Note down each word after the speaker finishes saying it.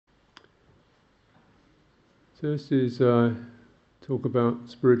So this is talk about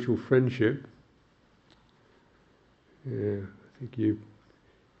spiritual friendship. Yeah, I think you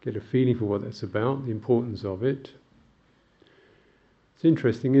get a feeling for what that's about, the importance of it. It's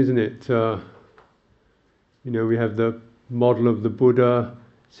interesting, isn't it? We have the model of the Buddha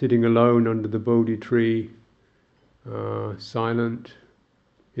sitting alone under the Bodhi tree, silent,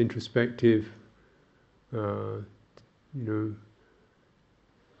 introspective, coming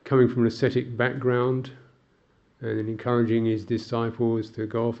from an ascetic background, and then encouraging his disciples to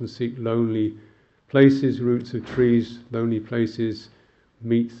go off and seek lonely places, roots of trees, lonely places,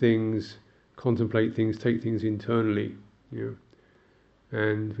 meet things, contemplate things, take things internally.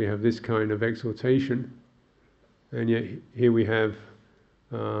 And we have this kind of exhortation, and yet here we have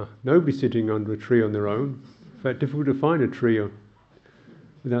nobody sitting under a tree on their own. In fact, difficult to find a tree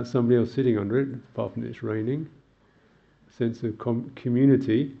without somebody else sitting under it, apart from it's raining. A sense of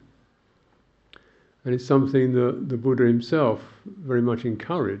community. And it's something that the Buddha himself very much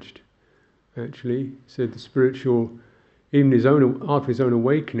encouraged. Actually, he said the spiritual, even after his own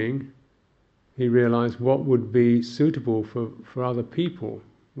awakening, he realized what would be suitable for other people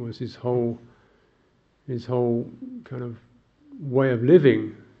was his whole kind of way of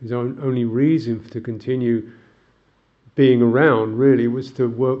living. His only reason to continue being around really was to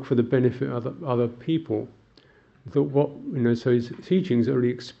work for the benefit of other people. I thought so his teachings are the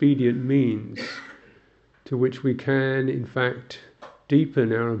expedient means to which we can, in fact,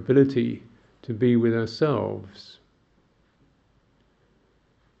 deepen our ability to be with ourselves.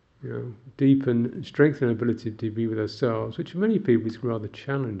 Deepen and strengthen our ability to be with ourselves, which for many people is rather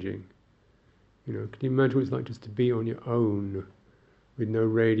challenging. Can you imagine what it's like just to be on your own, with no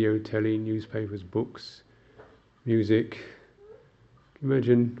radio, telly, newspapers, books, music? Can you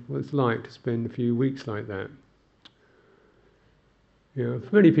imagine what it's like to spend a few weeks like that? For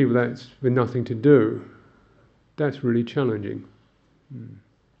many people that's with nothing to do. That's really challenging.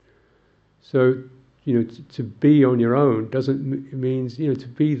 So, to be on your own means to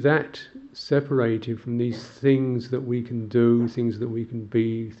be that separated from these things that we can do, things that we can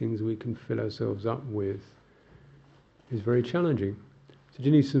be, things that we can fill ourselves up with, is very challenging. So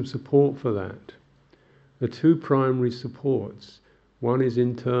you need some support for that. The two primary supports. One is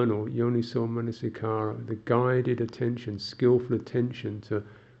internal, yoniso manasikara, the guided attention, skillful attention to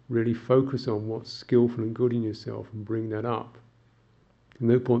really focus on what's skillful and good in yourself and bring that up.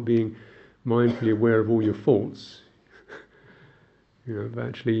 No point being mindfully aware of all your faults. But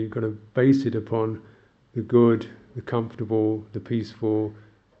actually you've got to base it upon the good, the comfortable, the peaceful,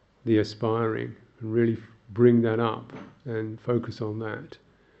 the aspiring, and really bring that up and focus on that.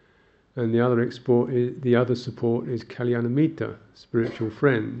 And the other support is kalyanamitta, spiritual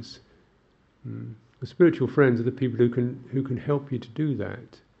friends. The spiritual friends are the people who can help you to do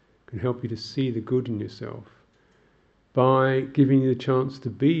that, can help you to see the good in yourself by giving you the chance to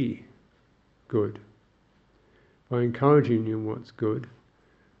be good, by encouraging you in what's good,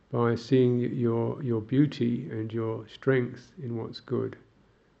 by seeing your beauty and your strength in what's good,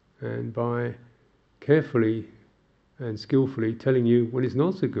 and by carefully and skillfully telling you when it's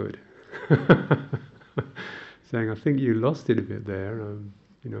not so good. Saying, I think you lost it a bit there,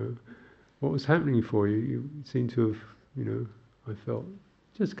 what was happening for you? You seem to have, I felt,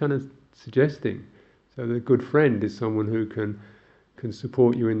 just kind of suggesting. So the good friend is someone who can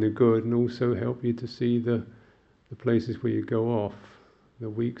support you in the good and also help you to see the places where you go off, the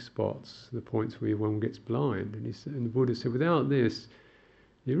weak spots, the points where one gets blind. And the Buddha said, without this,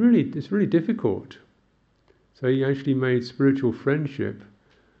 it's really difficult. So he actually made spiritual friendship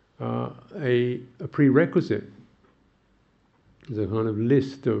a prerequisite. There's a kind of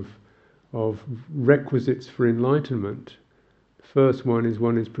list of requisites for enlightenment. The first one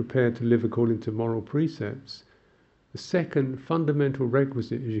is prepared to live according to moral precepts. The second fundamental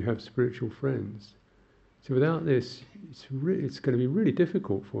requisite is you have spiritual friends. So without this, it's going to be really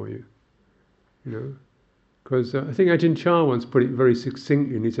difficult for you. Because I think Ajahn Chah once put it very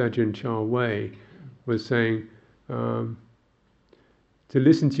succinctly in his Ajahn Chah way, was saying, to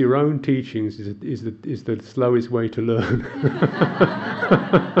listen to your own teachings is the slowest way to learn.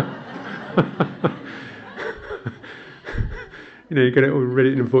 You get it all read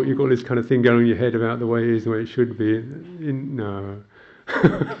it in a book. You've got this kind of thing going on in your head about the way it is, the way it should be. No,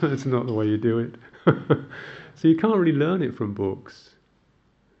 that's not the way you do it. So you can't really learn it from books.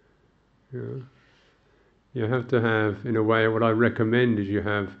 You have to have, in a way, what I recommend is you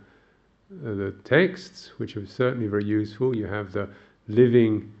have the texts, which are certainly very useful. You have the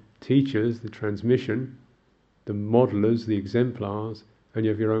living teachers, the transmission, the modelers, the exemplars, and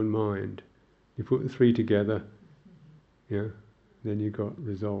you have your own mind. You put the three together, then you've got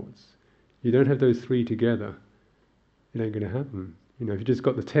results. You don't have those three together, it ain't going to happen. You know, if you just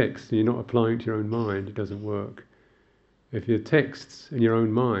got the text and you're not applying it to your own mind, it doesn't work. If your texts in your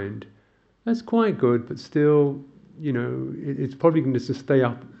own mind, that's quite good, but still, you know, it's probably going to just stay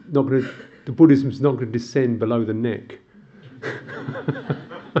up. Not going to, the Buddhism's not going to descend below the neck.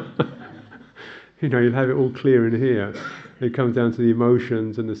 You know, you'll have it all clear in here. It comes down to the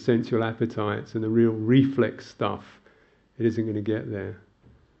emotions and the sensual appetites and the real reflex stuff. It isn't going to get there.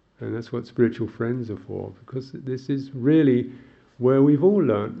 And that's what spiritual friends are for, because this is really where we've all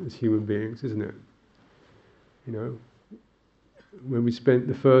learnt as human beings, isn't it? You know, when we spent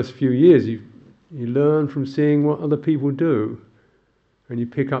the first few years, you learn from seeing what other people do, and you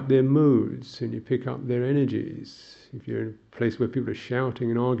pick up their moods, and you pick up their energies. If you're in a place where people are shouting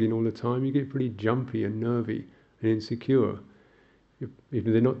and arguing all the time, you get pretty jumpy and nervy and insecure,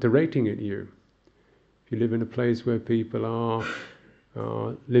 even they're not directing at you. If you live in a place where people are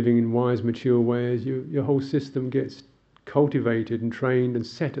living in wise, mature ways, your whole system gets cultivated and trained and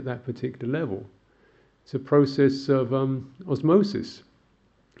set at that particular level. It's a process of osmosis.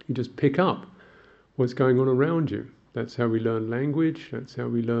 You just pick up what's going on around you. That's how we learn language, that's how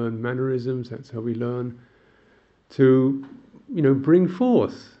we learn mannerisms, that's how we learn to, you know, bring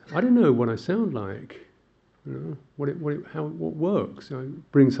forth. I don't know what I sound like, you know, what works. I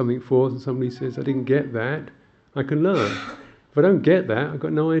bring something forth and somebody says, I didn't get that, I can learn. If I don't get that, I've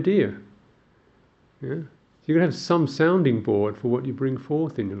got no idea. Yeah? So you're going to have some sounding board for what you bring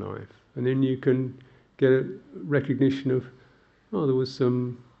forth in your life. And then you can get a recognition of, oh, there was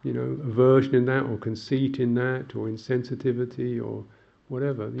some, you know, aversion in that, or conceit in that, or insensitivity, or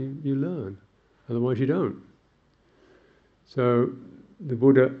whatever. You learn. Otherwise you don't. So the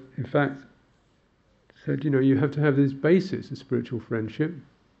Buddha, in fact, said, you know, you have to have this basis of spiritual friendship.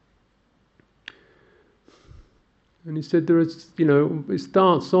 And he said there is, you know, it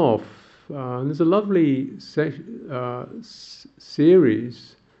starts off, and there's a lovely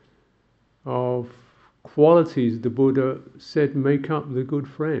series of qualities the Buddha said make up the good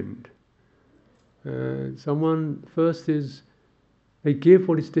friend. Someone, first is, they give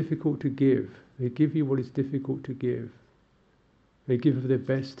what is difficult to give. They give you what is difficult to give. They give their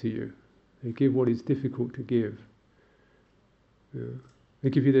best to you. They give what is difficult to give. Yeah. They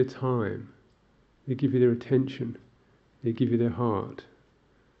give you their time. They give you their attention. They give you their heart.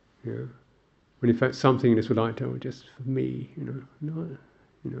 Yeah. When in fact something in us would like to, oh, just for me, you know, not,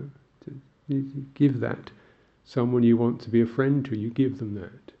 you know, you give that. Someone you want to be a friend to, you give them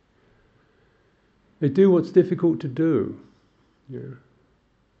that. They do what's difficult to do. Yeah.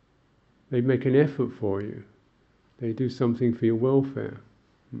 They make an effort for you. They do something for your welfare.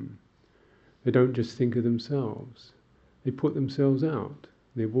 They don't just think of themselves. They put themselves out.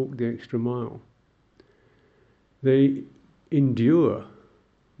 They walk the extra mile. They endure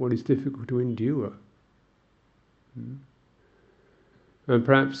what is difficult to endure. And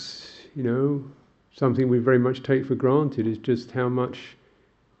perhaps, you know, something we very much take for granted is just how much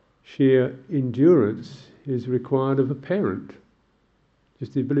sheer endurance is required of a parent.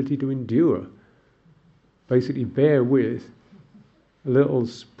 Just the ability to endure. Basically bear with a little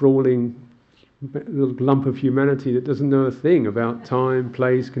sprawling little lump of humanity that doesn't know a thing about time,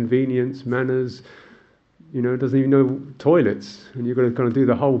 place, convenience, manners, you know, doesn't even know toilets, and you've got to kind of do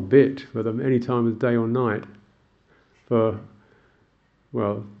the whole bit for them any time of the day or night for,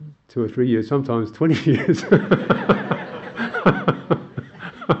 well, 2 or 3 years, sometimes 20 years.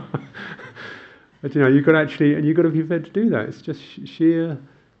 But you know, you've got to be prepared to do that. It's just sheer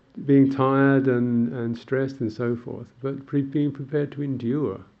being tired and stressed and so forth, but being prepared to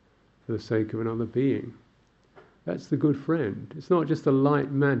endure for the sake of another being. That's the good friend. It's not just a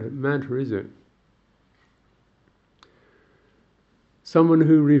light matter, is it? Someone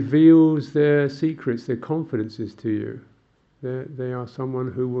who reveals their secrets, their confidences to you. They are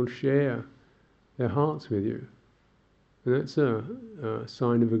someone who will share their hearts with you. And that's a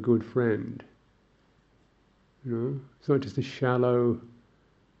sign of a good friend. You know, it's not just a shallow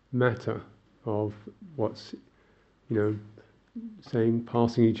matter of what's, you know, saying,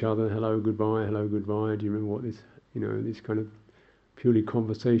 passing each other, hello, goodbye, do you remember what this, you know, this kind of purely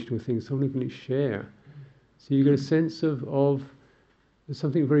conversational thing, someone who can share. So you get a sense of there's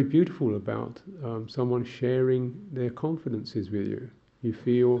something very beautiful about someone sharing their confidences with you. You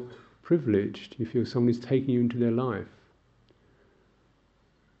feel privileged, you feel someone is taking you into their life.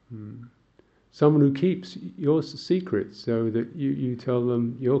 Someone who keeps your secrets so that you tell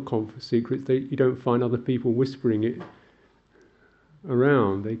them your secrets, you don't find other people whispering it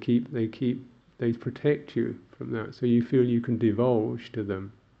around. They protect you from that, so you feel you can divulge to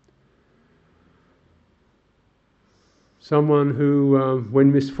them. Someone who,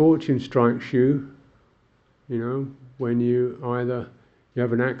 when misfortune strikes you, you know, when you either you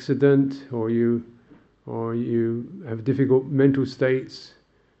have an accident or you have difficult mental states,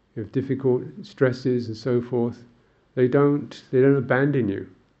 you have difficult stresses and so forth. They don't abandon you.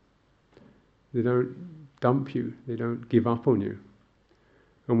 They don't dump you. They don't give up on you.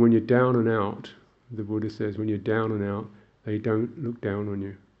 And when you're down and out, the Buddha says, when you're down and out, they don't look down on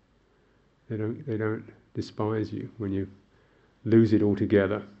you. They don't despise you when you lose it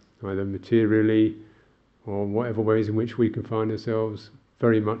altogether, either materially or whatever ways in which we can find ourselves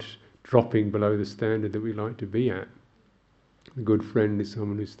very much dropping below the standard that we like to be at. A good friend is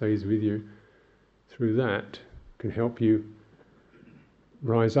someone who stays with you through that, can help you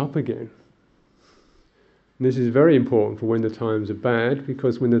rise up again. And this is very important for when the times are bad,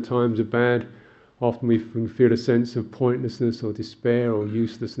 because when the times are bad, often we feel a sense of pointlessness or despair or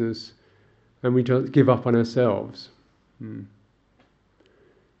uselessness, and we just give up on ourselves.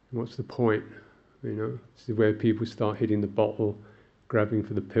 What's the point? This is where people start hitting the bottle, grabbing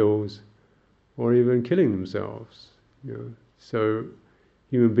for the pills, or even killing themselves. So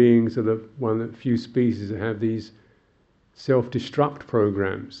human beings are one of the few species that have these self-destruct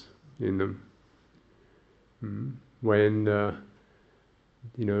programs in them. When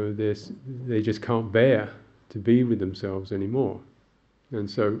they just can't bear to be with themselves anymore. And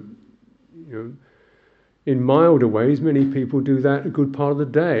so, in milder ways, many people do that a good part of the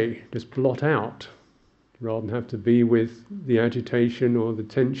day, just blot out, rather than have to be with the agitation or the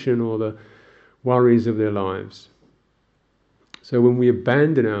tension or the worries of their lives. So when we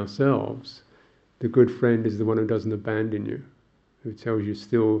abandon ourselves, the good friend is the one who doesn't abandon you, who tells you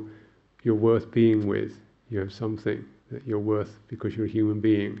still you're worth being with. You have something that you're worth because you're a human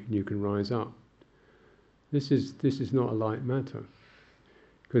being and you can rise up. This is not a light matter.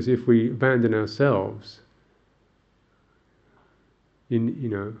 Because if we abandon ourselves,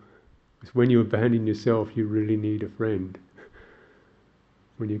 it's when you abandon yourself you really need a friend.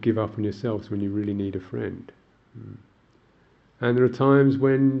 When you give up on yourself is when you really need a friend. And there are times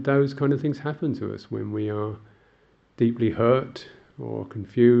when those kind of things happen to us, when we are deeply hurt or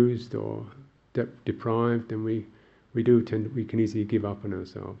confused or deprived, and we can easily give up on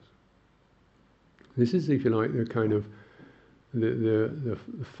ourselves. This is, if you like, the kind of the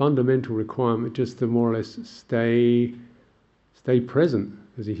fundamental requirement, just to more or less stay present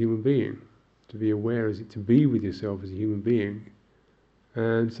as a human being, to be aware, to be with yourself as a human being.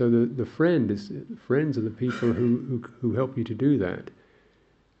 And so the friends are the people who help you to do that.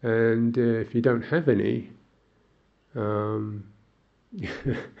 And if you don't have any,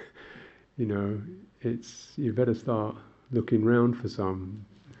 you better start looking round for some.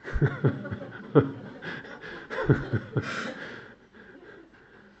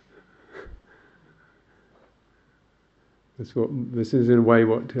 This is in a way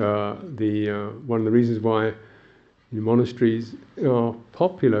what one of the reasons why monasteries are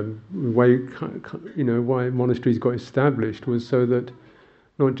popular. Why monasteries got established was so that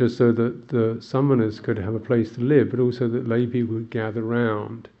not just so that the summoners could have a place to live, but also that lay people would gather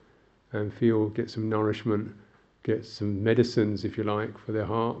round and get some nourishment, get some medicines, if you like, for their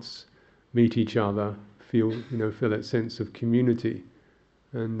hearts, meet each other, feel that sense of community.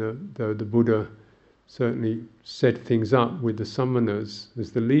 And the Buddha certainly set things up with the summoners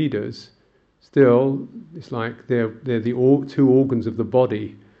as the leaders. Still, it's like they're the two organs of the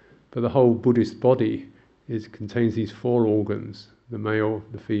body, but the whole Buddhist body contains these four organs: the male,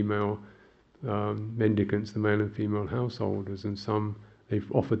 the female mendicants, the male and female householders, and they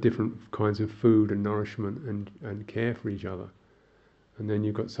offer different kinds of food and nourishment and care for each other. And then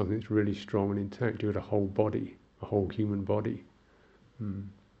you've got something that's really strong and intact. You've got a whole body, a whole human body. And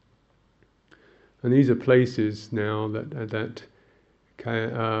these are places now that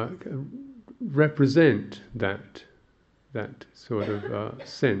represent that sort of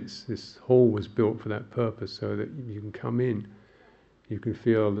sense. This hall was built for that purpose, so that you can come in, you can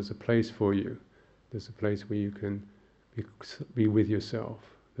feel there's a place for you. There's a place where you can be with yourself.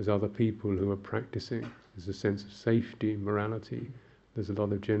 There's other people who are practicing. There's a sense of safety, morality. There's a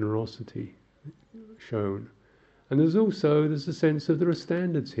lot of generosity shown. And there's a sense of there are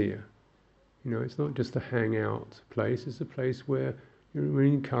standards here. It's not just a hangout place. It's a place where you're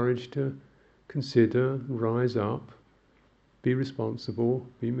encouraged to consider, rise up, be responsible,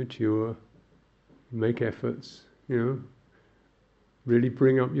 be mature, make efforts, really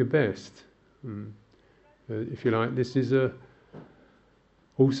bring up your best. If you like, this is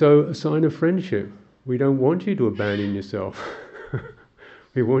also a sign of friendship. We don't want you to abandon yourself.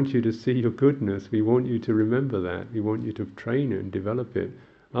 We want you to see your goodness. We want you to remember that. We want you to train it and develop it.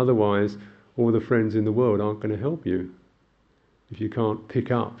 Otherwise, all the friends in the world aren't going to help you if you can't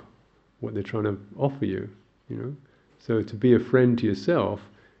pick up what they're trying to offer you. So to be a friend to yourself,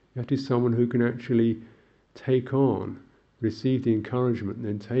 you have to be someone who can actually take on, receive the encouragement, and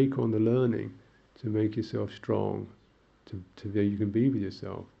then take on the learning to make yourself strong, to where you can be with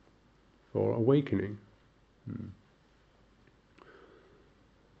yourself for awakening.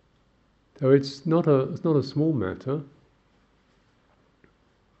 So it's not a small matter.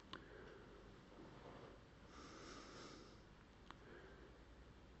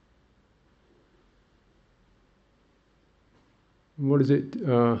 What does it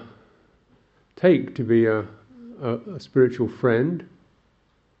take to be a spiritual friend?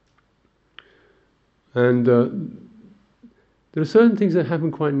 And there are certain things that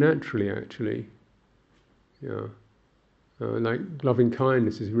happen quite naturally, actually. Yeah, like loving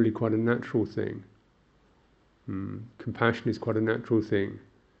kindness is really quite a natural thing. Compassion is quite a natural thing.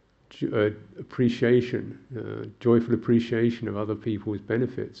 Appreciation, joyful appreciation of other people's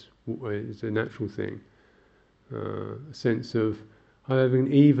benefits is a natural thing. A sense of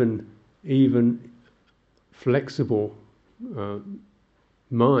having even flexible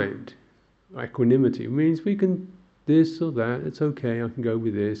mind, equanimity means we can this or that. It's okay. I can go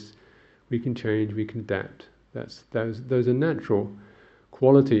with this. We can change. We can adapt. Those are natural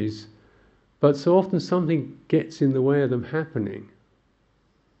qualities, but so often something gets in the way of them happening.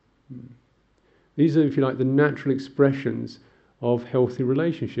 These are, if you like, the natural expressions of healthy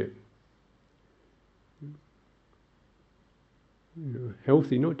relationship.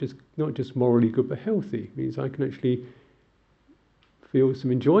 Healthy, not just morally good, but healthy means I can actually feel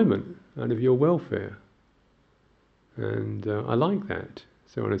some enjoyment out of your welfare, and I like that.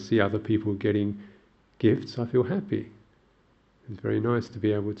 So when I see other people getting gifts, I feel happy. It's very nice to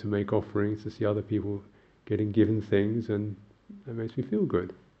be able to make offerings, to see other people getting given things, and that makes me feel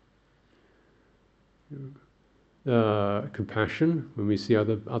good. Compassion, when we see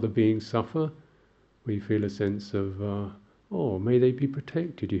other beings suffer, we feel a sense of may they be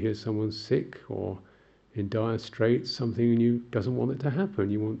protected. You hear someone's sick or in dire straits, something, and you doesn't want it to happen.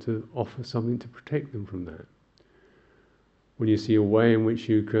 You want to offer something to protect them from that. When you see a way in which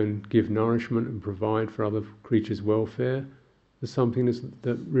you can give nourishment and provide for other creatures' welfare, there's something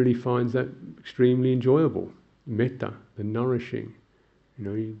that really finds that extremely enjoyable. Metta, the nourishing.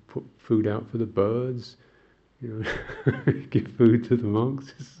 You put food out for the birds, give food to the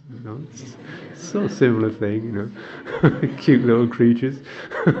monks. It's sort of similar thing, cute little creatures.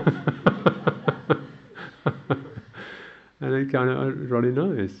 And they kind of really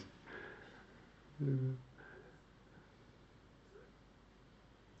nice.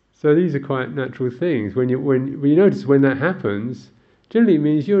 So these are quite natural things. When you notice when that happens, generally it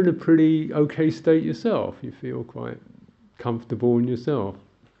means you're in a pretty okay state yourself. You feel quite comfortable in yourself.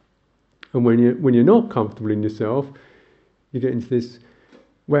 And when you're not comfortable in yourself, you get into this,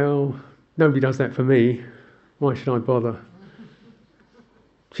 well, nobody does that for me. Why should I bother?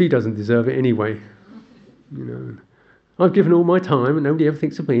 She doesn't deserve it anyway. I've given all my time and nobody ever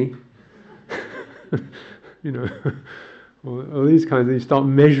thinks of me. Or these kinds of, you start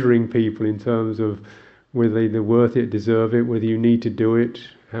measuring people in terms of whether they're worth it, deserve it, whether you need to do it,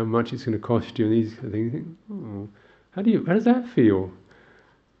 how much it's going to cost you, and these things. How does that feel?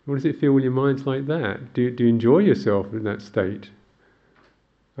 What does it feel when your mind's like that? Do you enjoy yourself in that state?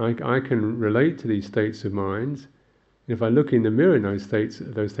 I can relate to these states of mind. If I look in the mirror in those states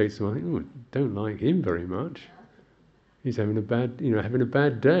of mind, I think, I don't like him very much. He's having a bad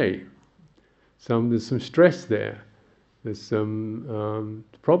day. There's some stress there. There's some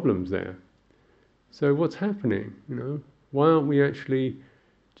problems there. So what's happening? Why aren't we actually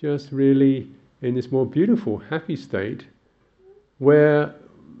just really in this more beautiful, happy state where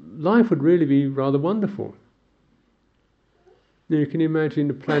life would really be rather wonderful? You can imagine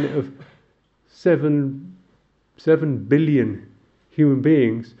a planet of 7 billion human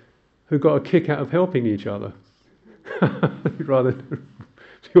beings who got a kick out of helping each other. You'd rather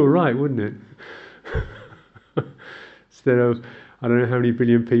feel right, wouldn't it? Instead of, I don't know how many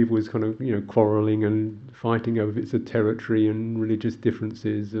billion people is kind of, quarrelling and fighting over bits of territory and religious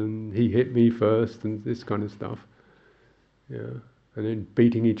differences, and he hit me first and this kind of stuff. Yeah, and then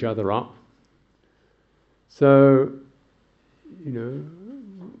beating each other up. So,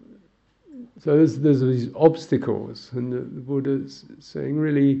 so there's these obstacles, and the Buddha's saying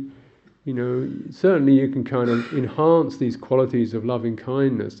really, certainly you can kind of enhance these qualities of loving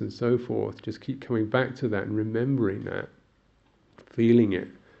kindness and so forth. Just keep coming back to that and remembering that, feeling it,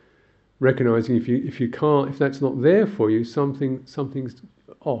 recognizing if that's not there for you, something's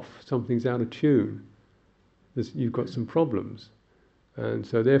off, something's out of tune. You've got some problems, and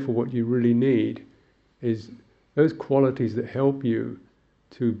so therefore what you really need is those qualities that help you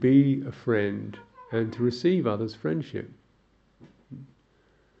to be a friend and to receive others' friendship.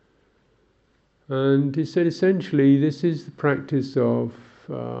 And he said essentially this is the practice of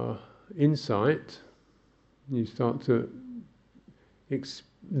insight. You start to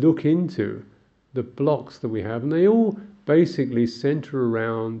look into the blocks that we have, and they all basically center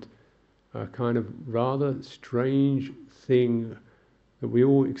around a kind of rather strange thing that we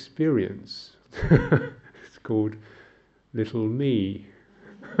all experience. It's called little me.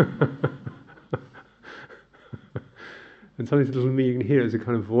 And sometimes little me, you can hear it as a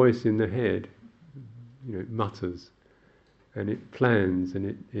kind of voice in the head. You know, it mutters, and it plans, and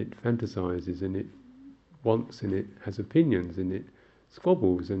it fantasizes, and it wants, and it has opinions, and it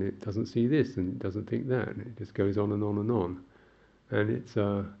squabbles, and it doesn't see this, and it doesn't think that, and it just goes on and on and on. And it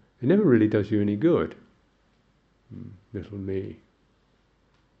never really does you any good. Little me.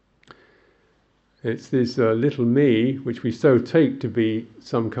 It's this little me, which we so take to be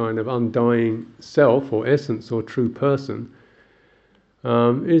some kind of undying self or essence or true person,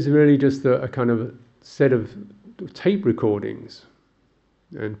 is really just a kind of set of tape recordings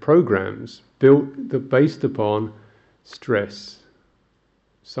and programs based upon stress,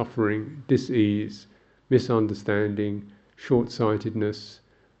 suffering, dis-ease, misunderstanding, short-sightedness,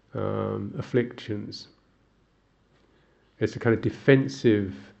 afflictions. It's a kind of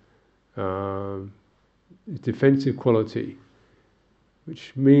defensive quality,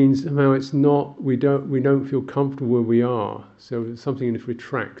 which means somehow it's not. We don't feel comfortable where we are. So something that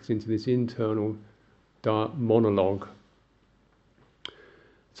retracts into this internal dark monologue.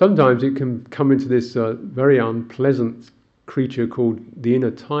 Sometimes it can come into this very unpleasant creature called the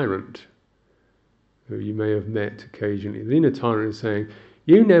inner tyrant, who you may have met occasionally. The inner tyrant is saying,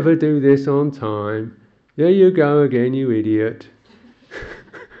 "You never do this on time. There you go again, you idiot.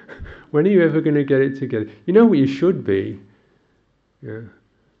 When are you ever going to get it together? You know what you should be." Yeah.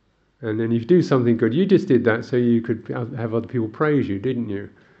 And then if you do something good, you just did that so you could have other people praise you, didn't you?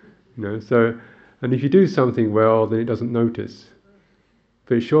 You know. So, and if you do something well, then it doesn't notice.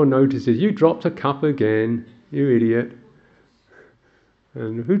 But it sure notices, "You dropped a cup again, you idiot."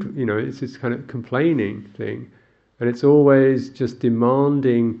 And it's this kind of complaining thing, and it's always just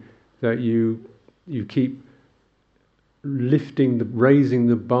demanding that you keep raising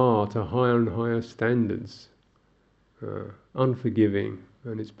the bar to higher and higher standards, unforgiving,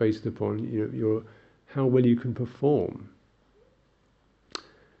 and it's based upon your how well you can perform.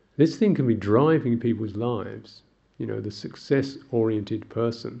 This thing can be driving people's lives. The success-oriented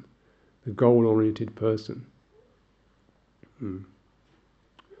person, the goal-oriented person.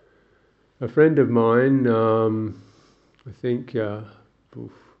 A friend of mine, I think,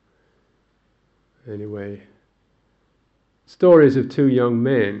 anyway, stories of two young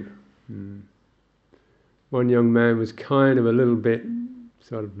men. One young man was kind of a little bit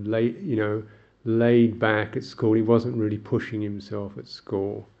sort of laid back at school. He wasn't really pushing himself at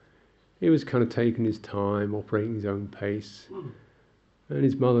school. He was kind of taking his time, operating his own pace. And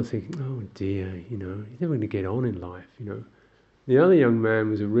his mother thinking, "Oh dear, he's never going to get on in life, The other young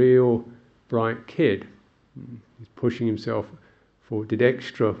man was a real bright kid. He's pushing himself forward, did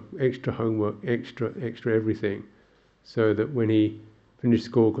extra homework, extra everything, so that when he finished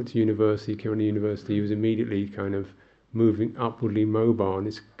school, got to university, came to university, he was immediately kind of moving upwardly mobile. And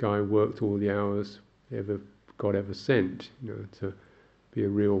this guy worked all the hours God ever sent, to be a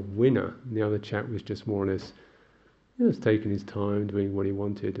real winner. And the other chap was just more or less, just taking his time, doing what he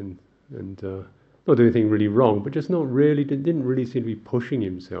wanted, and not doing anything really wrong, but just didn't really seem to be pushing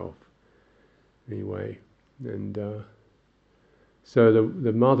himself anyway. And so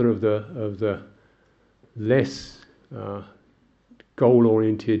the mother of the less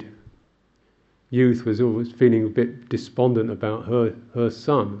goal-oriented youth was always feeling a bit despondent about her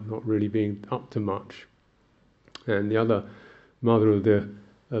son not really being up to much, and the other mother of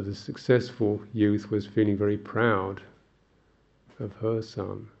the successful youth was feeling very proud of her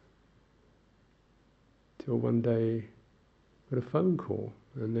son. Till one day got a phone call,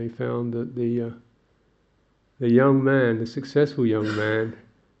 and they found that the young man, the successful young man,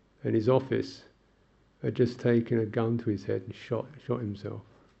 in his office had just taken a gun to his head and shot himself.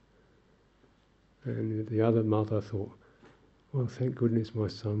 And the other mother thought, "Well, thank goodness my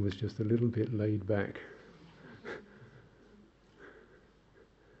son was just a little bit laid back."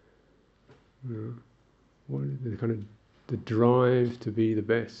 What is the kind of the drive to be the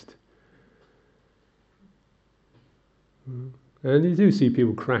best? And you do see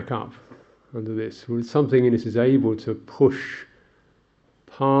people crack up under this. Well, something in us is able to push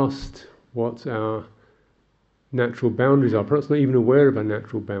past what our natural boundaries are. Perhaps not even aware of our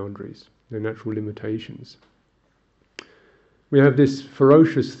natural boundaries, their natural limitations. We have this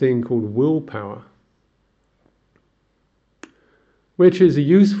ferocious thing called willpower. which is a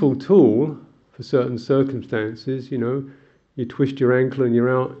useful tool for certain circumstances. You twist your ankle and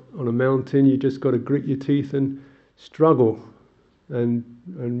you're out on a mountain, you just got to grit your teeth and struggle and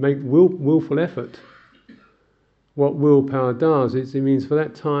make willful effort. What willpower does is it means for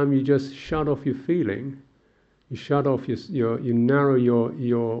that time you just shut off your feeling, you shut off you narrow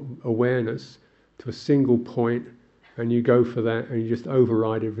your awareness to a single point, and you go for that, and you just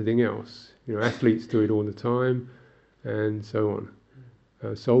override everything else. Athletes do it all the time, and so on.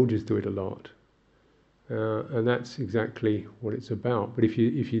 Soldiers do it a lot, and that's exactly what it's about. But if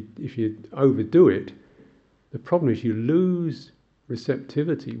you overdo it, the problem is you lose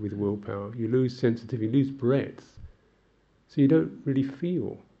receptivity with willpower. You lose sensitivity. You lose breadth. So you don't really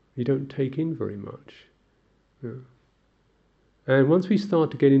feel. You don't take in very much. And once we start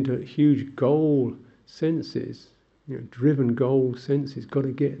to get into huge goal senses, driven goal senses, got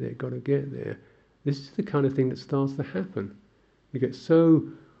to get there. This is the kind of thing that starts to happen. You get so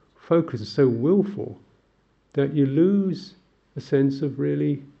focused and so willful that you lose a sense of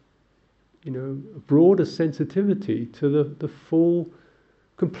really, a broader sensitivity to the full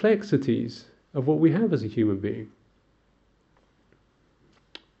complexities of what we have as a human being.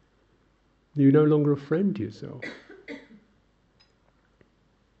 You're no longer a friend to yourself.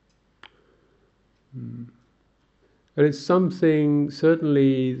 And it's something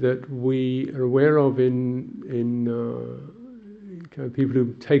certainly that we are aware of in kind of people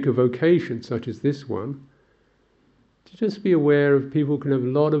who take a vocation such as this one. To just be aware of people who can have a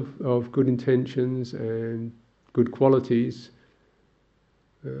lot of good intentions and good qualities,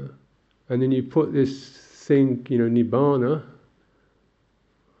 and then you put this thing, nibbana,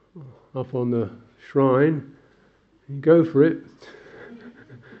 up on the shrine, and you go for it.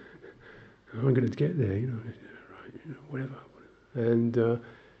 I'm going to get there, whatever. And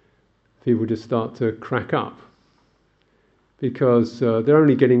people just start to crack up because this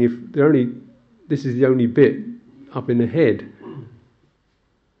is the only bit up in the head, and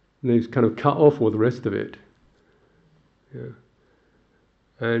they've kind of cut off all the rest of it.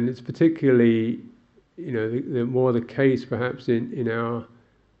 And it's particularly, the more the case perhaps in our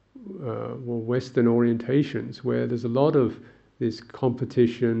more Western orientations, where there's a lot of this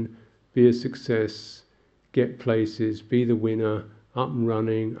competition, be a success, get places, be the winner, up and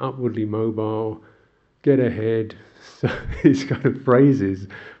running, upwardly mobile, get ahead. So these kind of phrases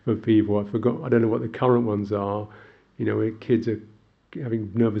for people, I don't know what the current ones are, where kids are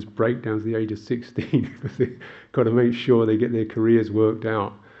having nervous breakdowns at the age of 16 because they've got to make sure they get their careers worked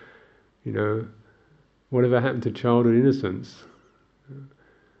out. Whatever happened to childhood innocence?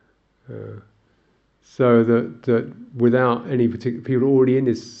 So that without any particular, people are already in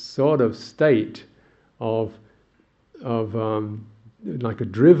this sort of state of like a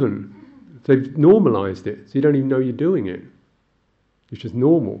driven. They've normalised it, so you don't even know you're doing it. It's just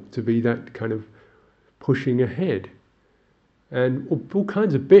normal to be that kind of pushing ahead, and all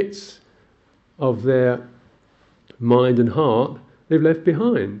kinds of bits of their mind and heart they've left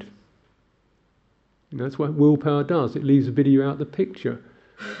behind. That's what willpower does. It leaves a bit of you out of the picture.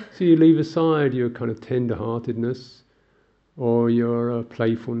 So you leave aside your kind of tender-heartedness, or your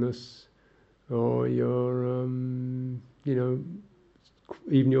playfulness, or your,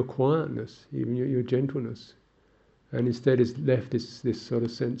 even your quietness, even your gentleness, and instead is left this sort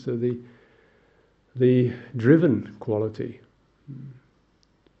of sense of the driven quality.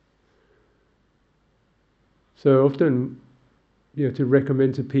 So often, to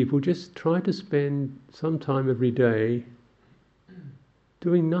recommend to people, just try to spend some time every day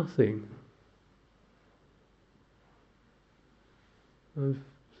doing nothing. A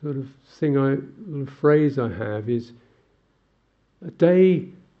sort of little phrase I have is, a day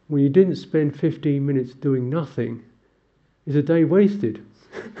when you didn't spend 15 minutes doing nothing is a day wasted.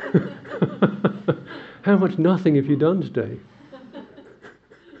 How much nothing have you done today?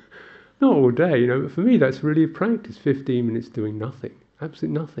 Not all day, but for me that's really a practice, 15 minutes doing nothing,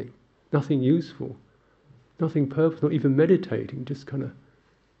 absolutely nothing, nothing useful, nothing purposeful, not even meditating, just kind of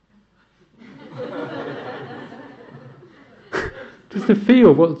just to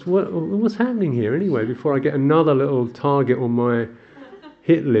feel what's happening here anyway, before I get another little target on my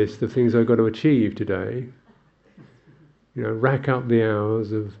hit list of things I've got to achieve today. Rack up the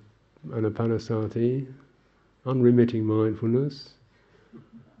hours of anapanasati, unremitting mindfulness,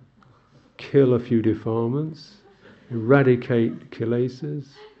 kill a few defilements, eradicate kilesas,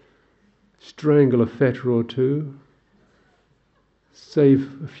 strangle a fetter or two,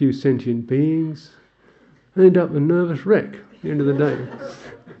 save a few sentient beings, and end up a nervous wreck at the end of the day.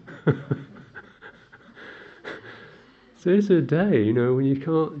 So it's a day, when you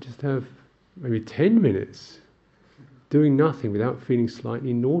can't just have maybe 10 minutes doing nothing without feeling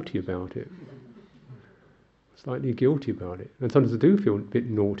slightly naughty about it, slightly guilty about it. And sometimes I do feel a bit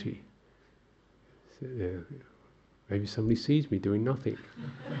naughty. So, yeah, maybe somebody sees me doing nothing.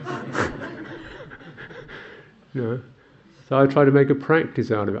 You know? So I try to make a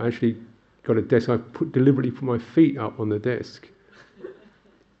practice out of it. I actually got a desk, I deliberately put my feet up on the desk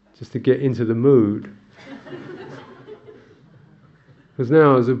just to get into the mood. Because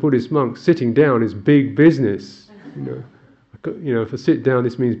now, as a Buddhist monk, sitting down is big business. You know, if I sit down,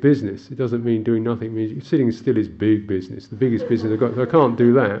 this means business. It doesn't mean doing nothing. It means sitting still is big business, the biggest business I've got. So I can't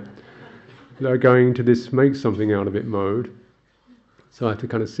do that. They're going into this make something out of it mode. So I have to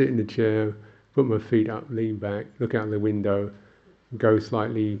kind of sit in the chair, put my feet up, lean back, look out the window, and go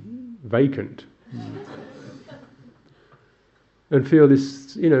slightly vacant. And feel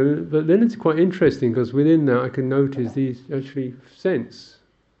this, you know, but then it's quite interesting because within that I can notice these actually sense,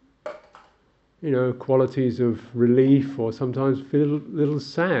 you know, qualities of relief, or sometimes feel a little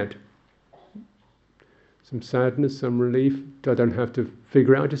sad. Some sadness, some relief. I don't have to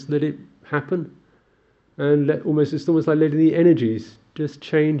figure it out, just let it happen. And it's almost like letting the energies just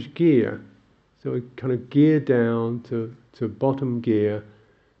change gear. So we kind of gear down to bottom gear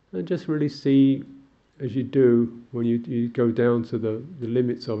and just really see, as you do when you go down to the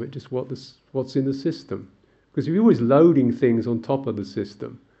limits of it, just what's in the system. Because if you're always loading things on top of the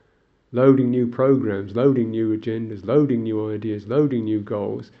system, loading new programs, loading new agendas, loading new ideas, loading new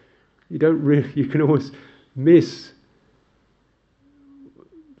goals, you can always miss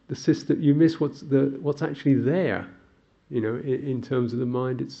the system. You miss what's actually there, you know, in terms of the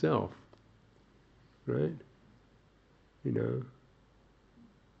mind itself, right? You know,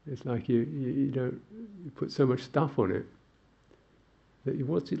 it's like you put so much stuff on it. That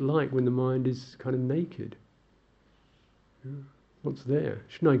what's it like when the mind is kind of naked? You know, what's there?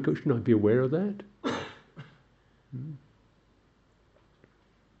 Shouldn't I be aware of that?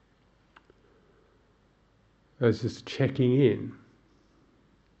 As just checking in.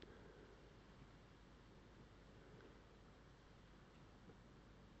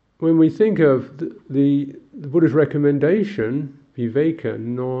 When we think of the Buddha's recommendation, viveka,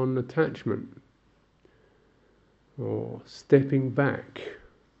 non-attachment, or stepping back.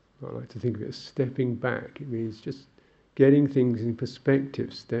 I like to think of it as stepping back. It means just getting things in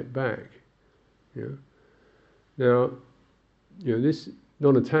perspective, step back. Yeah. Now, you know, this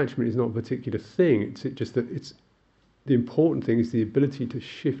non-attachment is not a particular thing. It's just that the important thing is the ability to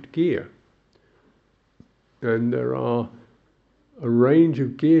shift gear. And there are a range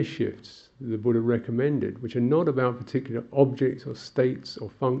of gear shifts that the Buddha recommended, which are not about particular objects or states or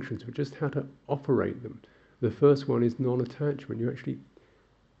functions, but just how to operate them. The first one is non-attachment. You actually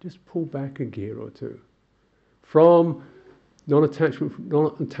just pull back a gear or two. From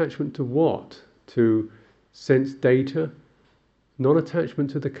non-attachment to what? To sense data, non-attachment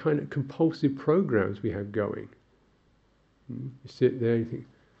to the kind of compulsive programs we have going. You sit there and you think,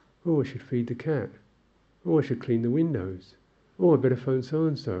 oh, I should feed the cat. Oh, I should clean the windows. Oh, I better phone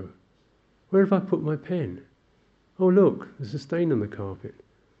so-and-so. Where have I put my pen? Oh, look, there's a stain on the carpet.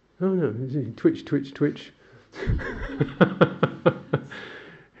 Oh no, twitch, twitch, twitch.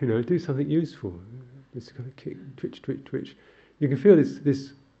 You know, do something useful. Just kind of kick, twitch, twitch, twitch. You can feel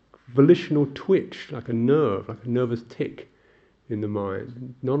this volitional twitch, like a nerve, like a nervous tick in the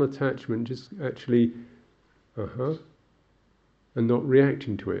mind. Non-attachment, just actually, and not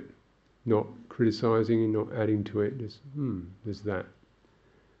reacting to it, not criticizing and not adding to it. Just, there's that.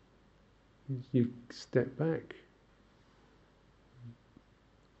 You step back.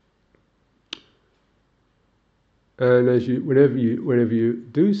 And whenever you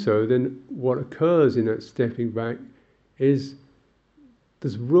do so, then what occurs in that stepping back is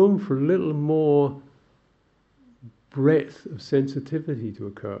there's room for a little more breadth of sensitivity to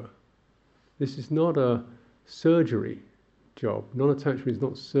occur. This is not a surgery job. Non-attachment is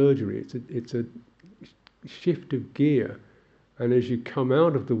not surgery. It's a shift of gear. And as you come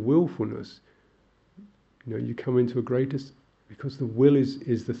out of the willfulness, you know, you come into a greater, because the will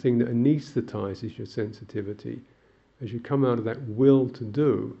is the thing that anesthetizes your sensitivity. As you come out of that will to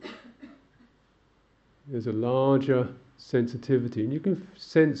do, there's a larger sensitivity, and you can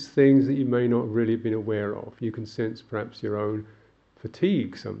sense things that you may not really have been aware of. You can sense perhaps your own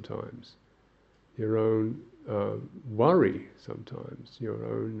fatigue sometimes, your own worry sometimes, your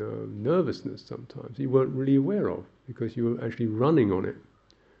own nervousness sometimes you weren't really aware of because you were actually running on it.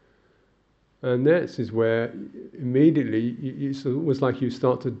 And that is where immediately it's almost like you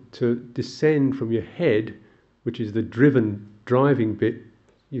start to descend from your head, which is the driving bit,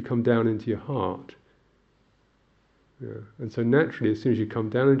 you come down into your heart. Yeah. And so naturally, as soon as you come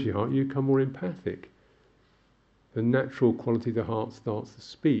down into your heart, you become more empathic. the natural quality of the heart starts to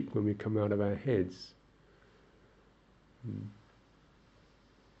speak when we come out of our heads.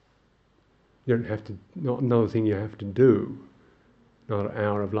 You don't have to, not another thing you have to do, not an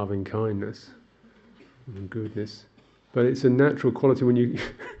hour of loving kindness and goodness, but it's a natural quality when you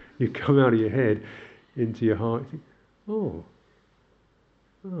you come out of your head into your heart. You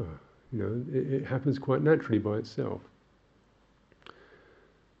think, it happens quite naturally by itself.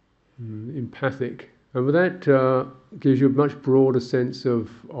 Empathic, and with that gives you a much broader sense of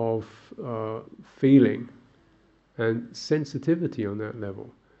feeling and sensitivity on that level.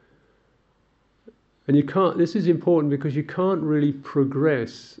 And you can't. This is important because you can't really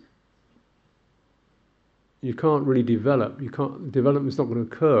progress. You can't really develop. Development's not going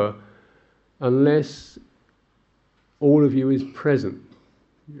to occur unless all of you is present.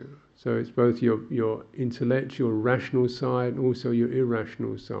 So it's both your intellectual, rational side, and also your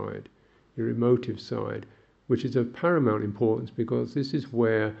irrational side, your emotive side, which is of paramount importance because this is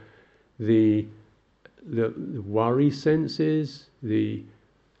where the worry sense is, the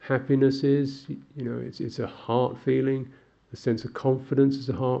happiness is. It's a heart feeling. The sense of confidence is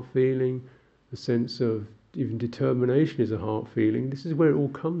a heart feeling. The sense of even determination is a heart feeling. This is where it all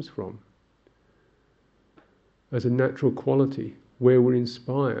comes from. As a natural quality, where we're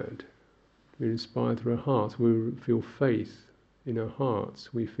inspired. We're inspired through our hearts. We feel faith in our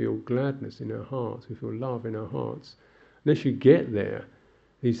hearts. We feel gladness in our hearts. We feel love in our hearts. Unless you get there,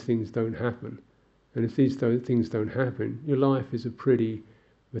 these things don't happen. And if these things don't happen, your life is a pretty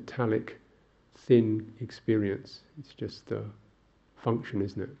metallic, thin experience. It's just a function,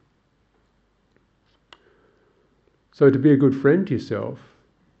 isn't it? So to be a good friend to yourself,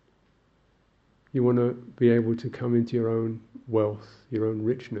 you want to be able to come into your own wealth, your own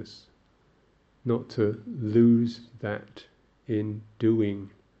richness, not to lose that in doing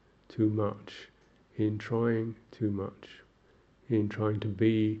too much, in trying too much, in trying to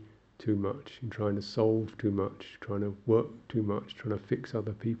be too much, in trying to solve too much, trying to work too much, trying to fix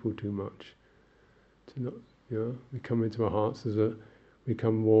other people too much. To not, we come into our hearts we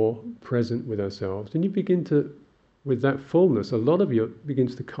become more present with ourselves, and you begin to, with that fullness, a lot of you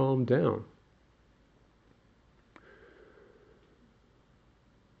begins to calm down.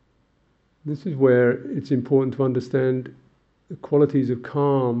 This is where it's important to understand the qualities of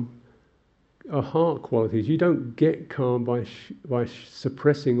calm are heart qualities. You don't get calm by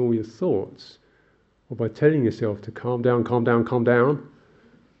suppressing all your thoughts or by telling yourself to calm down, calm down, calm down.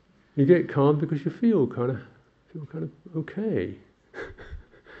 You get calm because you feel kind of okay.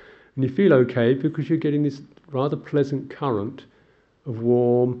 And you feel okay because you're getting this rather pleasant current of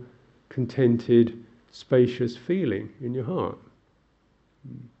warm, contented, spacious feeling in your heart.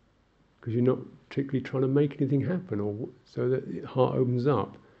 Because you're not particularly trying to make anything happen, or so that the heart opens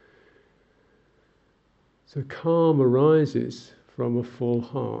up. So calm arises from a full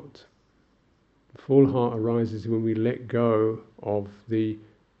heart. The full heart arises when we let go of the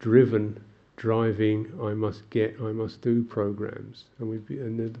driving, I must get, I must do programs, and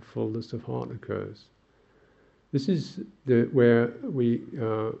then the fullness of heart occurs. This is where we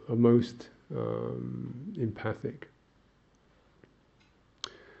are most empathic.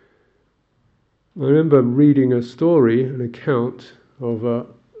 I remember reading a story, an account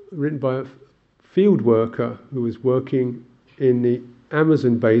written by a field worker who was working in the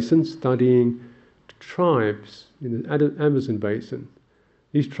Amazon basin, studying tribes in the Amazon basin.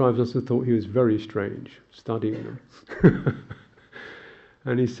 These tribes also thought he was very strange, studying them.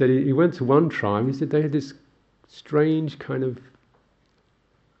 And he said he went to one tribe. He said they had this strange kind of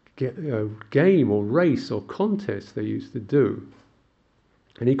game or race or contest they used to do,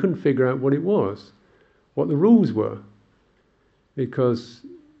 and he couldn't figure out what it was, what the rules were, because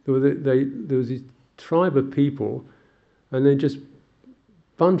there was this tribe of people, and they just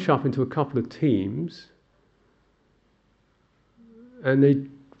bunch up into a couple of teams, and they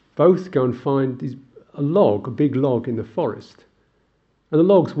both go and find a big log in the forest, and the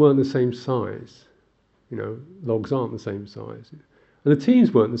logs weren't the same size. Logs aren't the same size, and the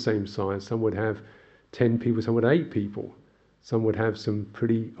teams weren't the same size. Some would have 10 people, some would have 8 people. Some would have some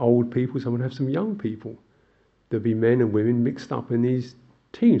pretty old people, some would have some young people. There'd be men and women mixed up in these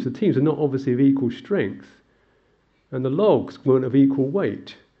teams. The teams are not obviously of equal strength, and the logs weren't of equal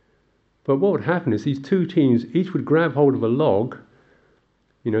weight. But what would happen is these two teams, each would grab hold of a log,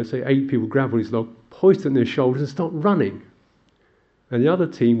 say 8 people grab hold of this log, hoist it on their shoulders and start running. And the other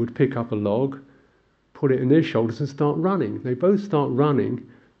team would pick up a log, put it in their shoulders and start running. They both start running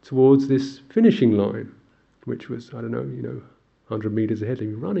towards this finishing line, which was, 100 meters ahead. They'd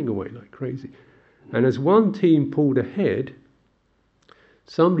be running away like crazy. And as one team pulled ahead,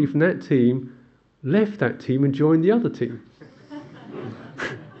 somebody from that team left that team and joined the other team.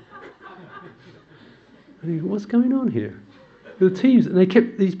 What's going on here? The teams, and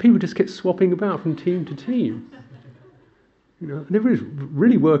these people just kept swapping about from team to team. And everybody's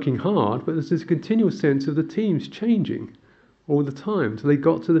really working hard, but there's this continual sense of the teams changing all the time. So they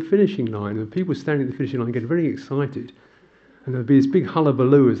got to the finishing line, and the people standing at the finishing line get very excited. And there'd be this big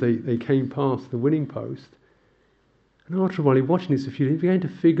hullabaloo as they came past the winning post. And after a while, watching this, he began to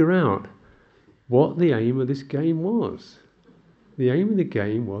figure out what the aim of this game was. The aim of the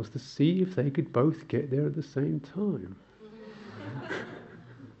game was to see if they could both get there at the same time.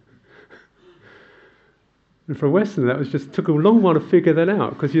 And for a Westerner, that took a long while to figure that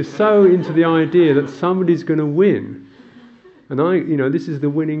out, because you're so into the idea that somebody's going to win, and this is the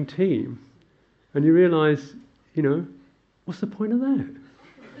winning team, and you realise, what's the point of that?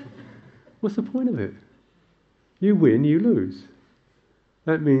 What's the point of it? You win, you lose.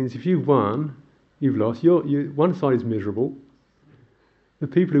 That means if you've won, you've lost. One side is miserable. The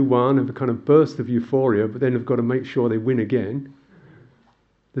people who won have a kind of burst of euphoria, but then have got to make sure they win again.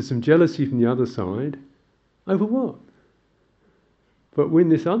 There's some jealousy from the other side. Over what? But win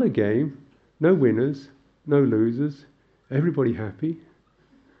this other game, no winners, no losers, everybody happy.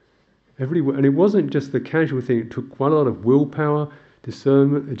 And it wasn't just the casual thing, it took quite a lot of willpower,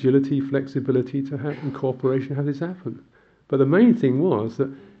 discernment, agility, flexibility to have, and cooperation to have this happen. But the main thing was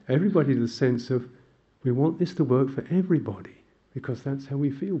that everybody had a sense of, we want this to work for everybody, because that's how we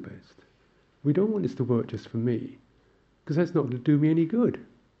feel best. We don't want this to work just for me, because that's not going to do me any good.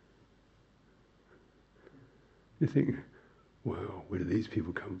 You think, well, where do these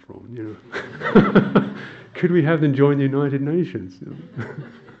people come from? Could we have them join the United Nations?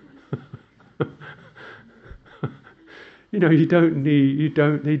 They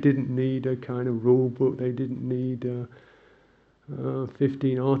didn't need a kind of rule book. They didn't need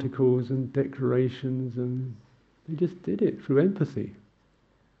 15 articles and declarations, and they just did it through empathy.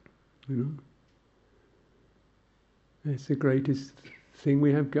 It's the greatest thing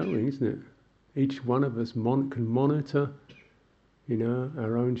we have going, isn't it? Each one of us can monitor,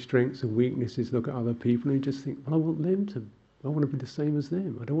 our own strengths and weaknesses, look at other people and just think, well, I want to be the same as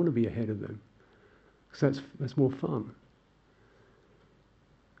them. I don't want to be ahead of them. Because that's more fun.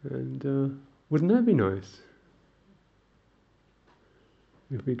 And wouldn't that be nice?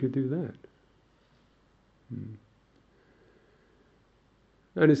 If we could do that.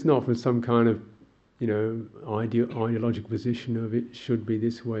 And it's not from some kind of ideological position of it should be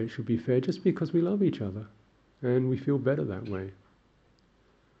this way, it should be fair, just because we love each other and we feel better that way.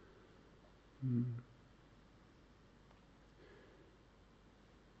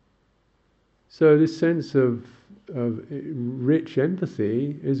 So this sense of rich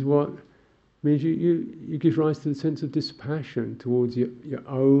empathy is what means you give rise to the sense of dispassion towards your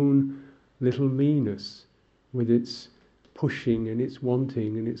own little meanness, with its pushing and its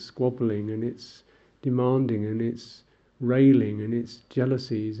wanting and its squabbling and its demanding and its railing and its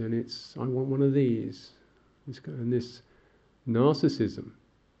jealousies and its I want one of these, and this narcissism.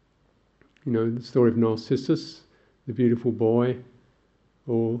 The story of Narcissus, the beautiful boy,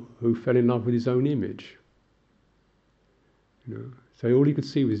 who fell in love with his own image. So all he could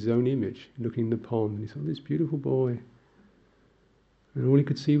see was his own image, looking in the pond, and he saw this beautiful boy, and all he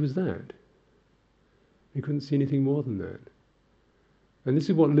could see was that. He couldn't see anything more than that. And this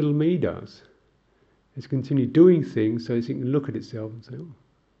is what little me does. It's continue doing things so it can look at itself and say, oh,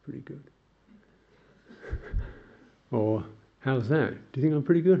 pretty good. Or, how's that? Do you think I'm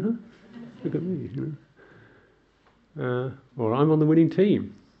pretty good, huh? Look at me, Or, I'm on the winning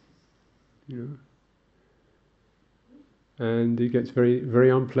team, And it gets very, very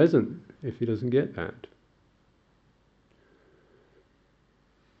unpleasant if he doesn't get that.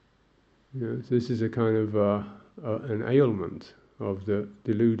 So this is a kind of an ailment of the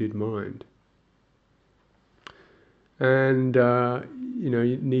deluded mind. And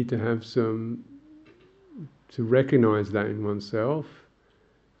you need to have to recognize that in oneself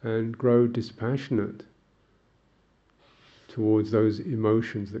and grow dispassionate towards those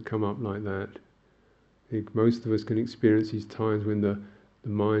emotions that come up like that. I think most of us can experience these times when the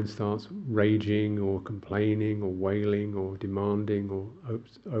mind starts raging or complaining or wailing or demanding or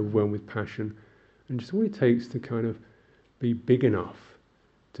overwhelmed with passion. And just all it takes to kind of be big enough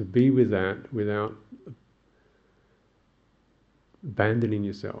to be with that without abandoning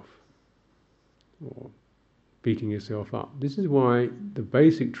yourself or beating yourself up. This is why the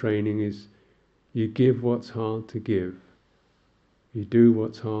basic training is you give what's hard to give. You do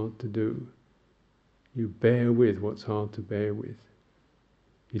what's hard to do. You bear with what's hard to bear with.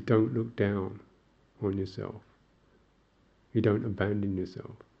 You don't look down on yourself. You don't abandon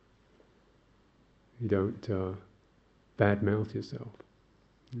yourself. You don't badmouth yourself.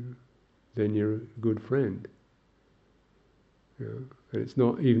 Then you're a good friend. And it's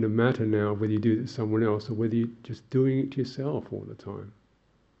not even a matter now whether you do it to someone else or whether you're just doing it to yourself all the time.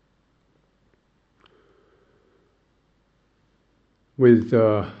 With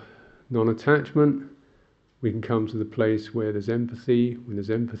non-attachment, we can come to the place where there's empathy. When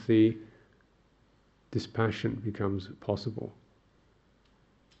there's empathy, dispassion becomes possible.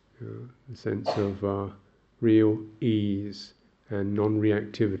 A sense of real ease and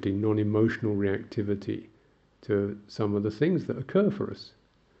non-reactivity, non-emotional reactivity to some of the things that occur for us.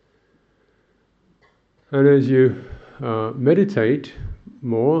 And as you meditate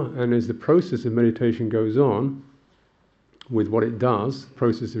more, and as the process of meditation goes on, with what it does,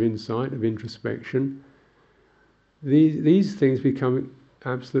 process of insight, of introspection, these things become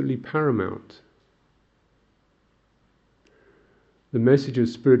absolutely paramount. The message of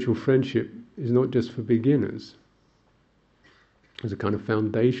spiritual friendship is not just for beginners. It's a kind of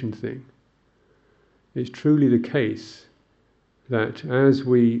foundation thing. It's truly the case that as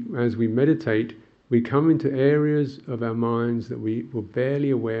we meditate, we come into areas of our minds that we were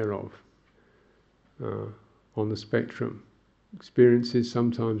barely aware of on the spectrum. Experiences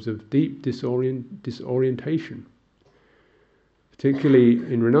sometimes of deep disorientation. Particularly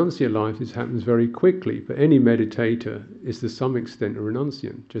in renunciate life, this happens very quickly, but any meditator is to some extent a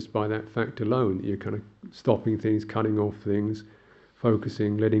renunciant, just by that fact alone, that you're kind of stopping things, cutting off things,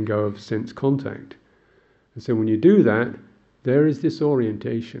 focusing, letting go of sense contact. And so when you do that, there is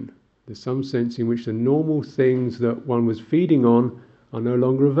disorientation. There's some sense in which the normal things that one was feeding on are no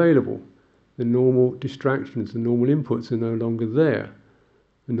longer available. The normal distractions, the normal inputs are no longer there.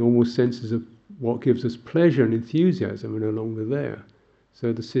 The normal senses of what gives us pleasure and enthusiasm are no longer there.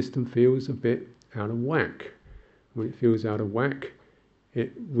 So the system feels a bit out of whack. When it feels out of whack,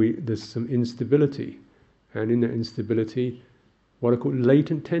 there's some instability. And in that instability, what are called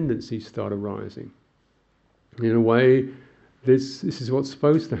latent tendencies start arising. In a way, this is what's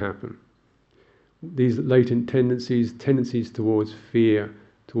supposed to happen. These latent tendencies towards fear,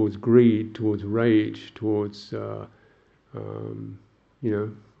 towards greed, towards rage, towards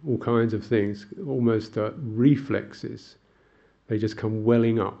all kinds of things, almost reflexes. They just come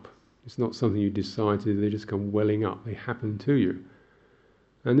welling up. It's not something you decide to do, they just come welling up. They happen to you.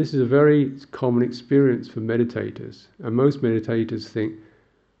 And this is a very common experience for meditators. And most meditators think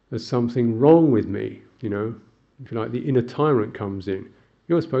there's something wrong with me, If you like, the inner tyrant comes in.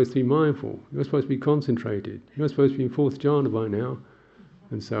 You're supposed to be mindful. You're supposed to be concentrated. You're supposed to be in fourth jhana by now.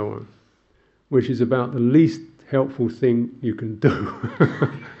 And so on. Which is about the least helpful thing you can do.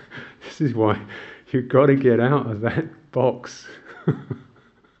 This is why you've got to get out of that box.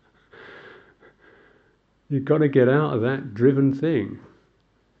 You've got to get out of that driven thing.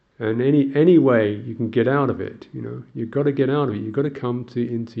 And any way you can get out of it, you've got to get out of it. You've got to come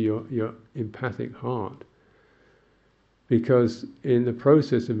into your empathic heart. Because in the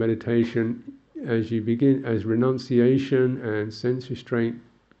process of meditation, as renunciation and sense restraint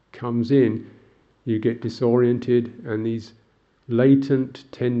comes in, you get disoriented and these latent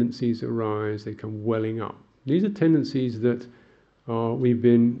tendencies arise, they come welling up. These are tendencies that are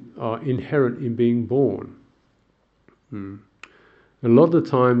inherent in being born. A lot of the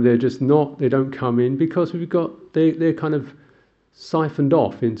time they don't come in because they're kind of siphoned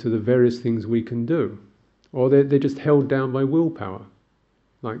off into the various things we can do. Or they're just held down by willpower,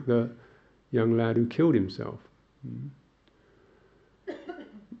 like the young lad who killed himself.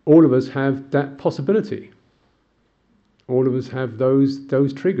 All of us have that possibility. All of us have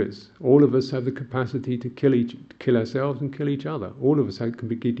those triggers. All of us have the capacity to kill ourselves and kill each other. All of us can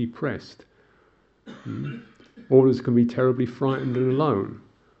be depressed. All of us can be terribly frightened and alone.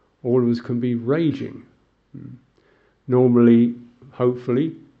 All of us can be raging. Normally,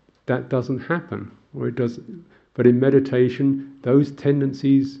 hopefully, that doesn't happen. Or it does, but in meditation, those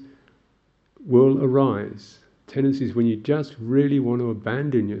tendencies will arise. Tendencies when you just really want to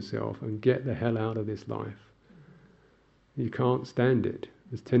abandon yourself and get the hell out of this life. You can't stand it.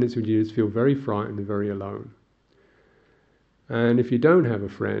 There's tendencies when you just feel very frightened and very alone. And if you don't have a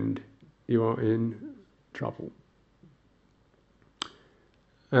friend, you are in trouble.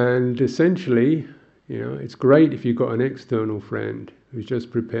 And essentially, it's great if you've got an external friend who's just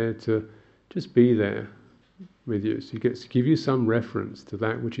prepared to just be there with you. So you get to give you some reference to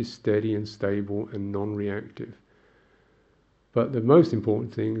that which is steady and stable and non-reactive. But the most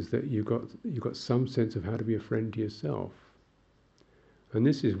important thing is that you've got some sense of how to be a friend to yourself. And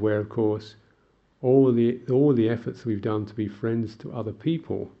this is where, of course, all the efforts we've done to be friends to other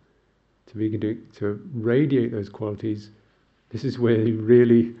people, to begin to radiate those qualities, this is where you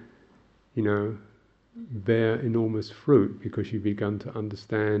really, bear enormous fruit, because you've begun to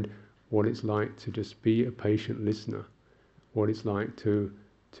understand what it's like to just be a patient listener, what it's like to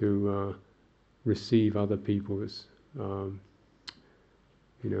receive other people's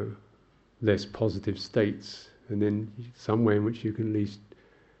less positive states, and then some way in which you can at least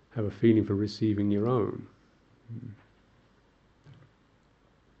have a feeling for receiving your own.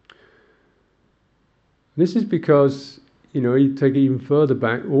 This is because, you take it even further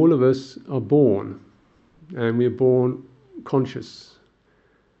back, all of us are born, and we are born conscious.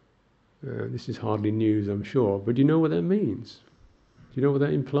 This is hardly news, I'm sure, but do you know what that means? Do you know what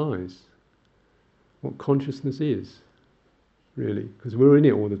that implies? What consciousness is, really? Because we're in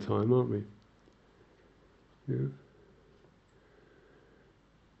it all the time, aren't we? Yeah.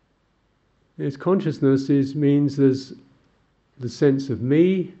 Its consciousness means there's the sense of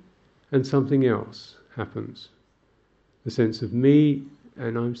me and something else happens. The sense of me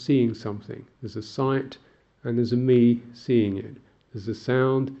and I'm seeing something. There's a sight and there's a me seeing it. There's a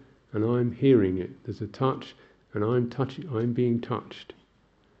sound and I'm hearing it. There's a touch and I'm being touched.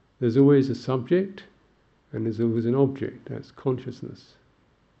 There's always a subject and there's always an object. That's consciousness.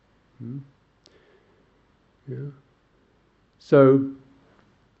 Yeah. So,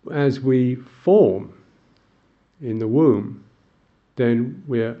 as we form in the womb, then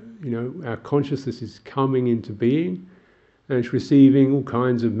our consciousness is coming into being, and it's receiving all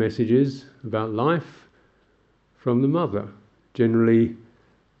kinds of messages about life from the mother. Generally,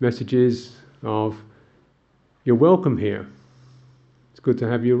 messages of, you're welcome here. It's good to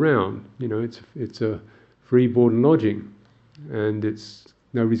have you around. It's a free board and lodging, and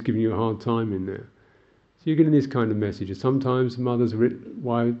nobody's giving you a hard time in there. So you're getting these kind of messages. Sometimes mothers,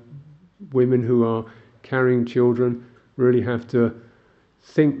 why women who are carrying children really have to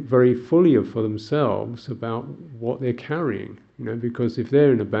think very fully for themselves about what they're carrying. Because if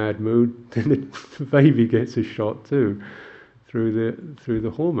they're in a bad mood, then the baby gets a shot too, through the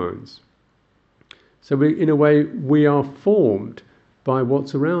hormones. So in a way, we are formed by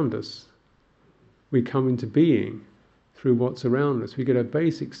what's around us. We come into being through what's around us. We get a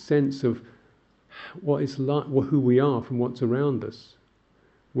basic sense of what it's like, who we are from what's around us,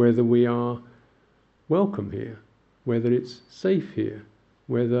 whether we are welcome here, whether it's safe here,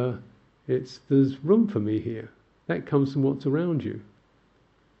 whether there's room for me here. That comes from what's around you.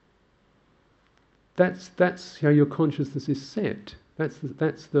 That's how your consciousness is set. That's where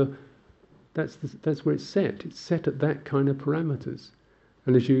it's set. It's set at that kind of parameters.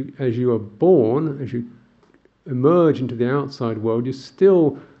 And as you are born, as you emerge into the outside world, you're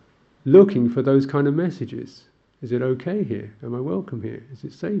still looking for those kind of messages. Is it okay here? Am I welcome here? Is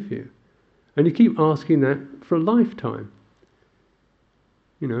it safe here? And you keep asking that for a lifetime.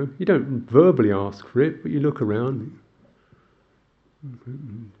 You don't verbally ask for it, but you look around.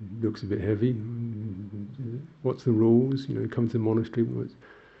 It looks a bit heavy. What's the rules? You come to the monastery.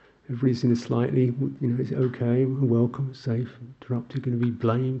 Everybody's in a slightly. Is it okay? Welcome, safe. Interrupted, going to be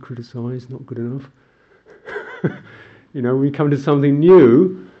blamed, criticised, not good enough. When you come to something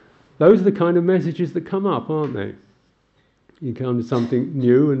new, those are the kind of messages that come up, aren't they? You come to something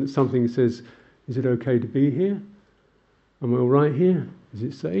new and something says, is it okay to be here? Am I all right here? Is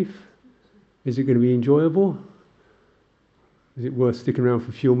it safe? Is it going to be enjoyable? Is it worth sticking around for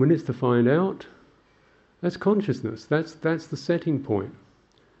a few minutes to find out? That's consciousness. That's the setting point.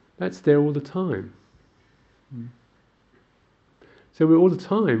 That's there all the time. So all the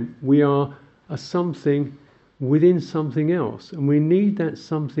time we are a something within something else, and we need that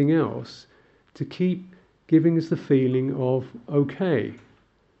something else to keep giving us the feeling of okay.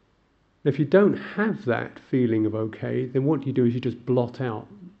 Now, if you don't have that feeling of okay, then what you do is you just blot out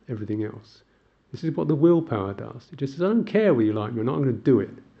everything else. This is what the willpower does. It just says, I don't care whether you like me or not, I'm going to do it.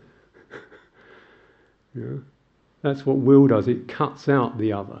 That's what will does. It cuts out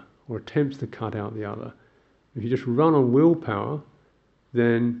the other, or attempts to cut out the other. If you just run on willpower,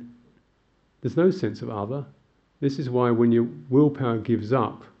 then there's no sense of other. This is why when your willpower gives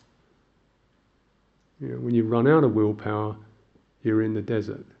up, when you run out of willpower, you're in the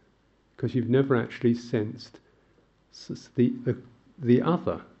desert, because you've never actually sensed the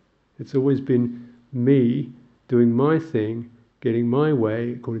other. It's always been me doing my thing, getting my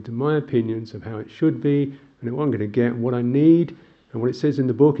way according to my opinions of how it should be, and what I'm going to get, and what I need, and what it says in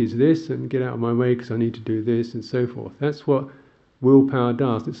the book is this, and get out of my way because I need to do this, and so forth. That's what willpower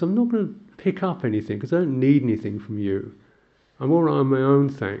does. I'm not going to pick up anything because I don't need anything from you. I'm all right on my own,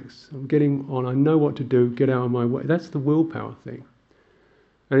 thanks. I'm getting on, I know what to do, get out of my way. That's the willpower thing.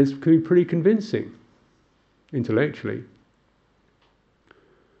 And it's can be pretty convincing, intellectually.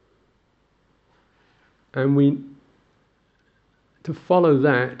 And to follow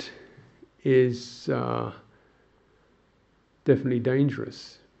that is definitely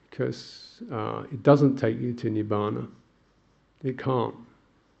dangerous, because it doesn't take you to Nibbana. It can't.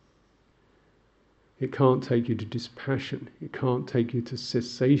 It can't take you to dispassion. It can't take you to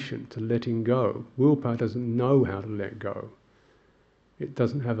cessation, to letting go. Willpower doesn't know how to let go. It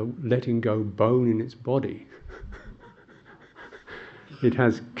doesn't have a letting go bone in its body. It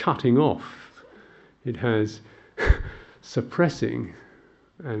has cutting off. It has suppressing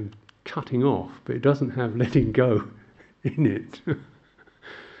and cutting off, but it doesn't have letting go in it. It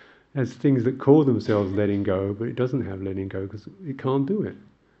has things that call themselves letting go, but it doesn't have letting go because it can't do it.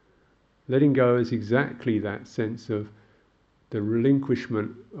 Letting go is exactly that sense of the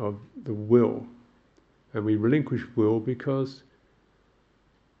relinquishment of the will. And we relinquish will because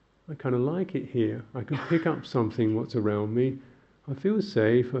I kind of like it here. I can pick up something, what's around me. I feel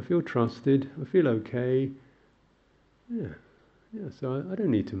safe, I feel trusted, I feel okay. Yeah, so I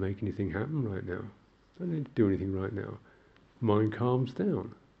don't need to make anything happen right now. I don't need to do anything right now. Mind calms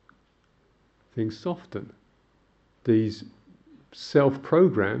down. Things soften. These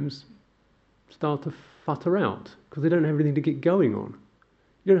self-programs start to futter out because they don't have anything to get going on.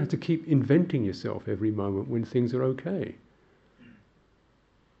 You don't have to keep inventing yourself every moment when things are okay.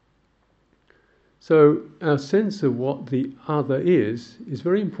 So our sense of what the other is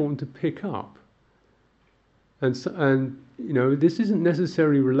very important to pick up. And this isn't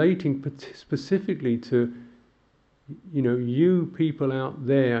necessarily relating specifically to you people out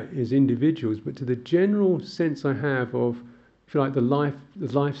there as individuals, but to the general sense I have of, if you like, the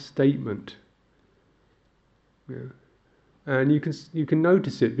life statement. Yeah. And you can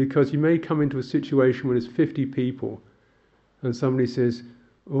notice it because you may come into a situation where there's 50 people, and somebody says,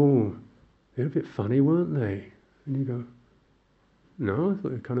 "Oh, they're a bit funny, weren't they?" And you go, "No, I thought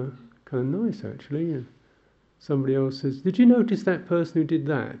they were kind of nice actually." And somebody else says, "Did you notice that person who did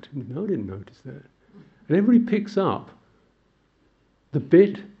that?" And, "No, I didn't notice that." And everybody picks up the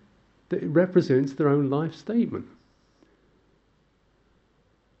bit that represents their own life statement.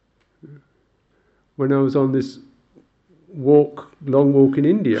 When I was on this long walk in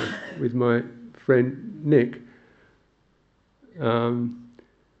India with my friend Nick,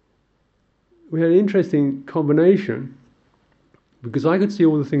 we had an interesting combination because I could see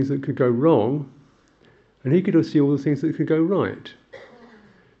all the things that could go wrong and he could see all the things that could go right.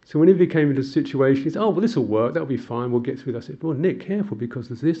 So when he came into a situation, he said, "Oh, well, this will work, that'll be fine, we'll get through that." I said, "Well, Nick, careful, because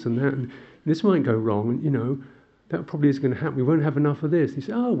there's this and that, and this might go wrong, and, that probably is going to happen, we won't have enough of this." He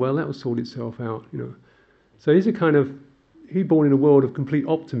said, "Oh, well, that will sort itself out, So he's born in a world of complete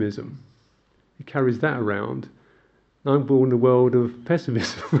optimism. He carries that around. I'm born in a world of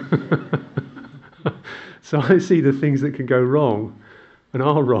pessimism. So I see the things that could go wrong and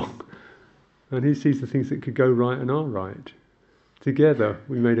are wrong, and he sees the things that could go right and are right. Together,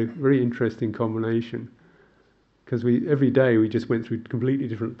 we made a very interesting combination because every day we just went through completely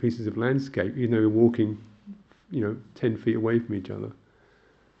different pieces of landscape, even though we were walking, 10 feet away from each other.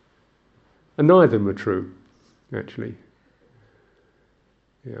 And neither of them are true, actually.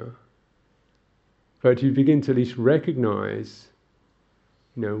 Yeah. But you begin to at least recognise,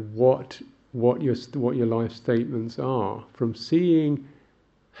 what your life statements are from seeing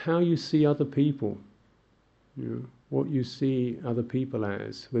how you see other people. What you see other people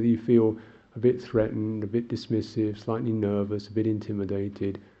as, whether you feel a bit threatened, a bit dismissive, slightly nervous, a bit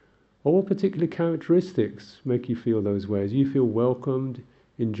intimidated, or what particular characteristics make you feel those ways. You feel welcomed,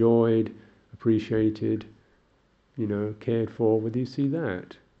 enjoyed, appreciated, cared for, whether you see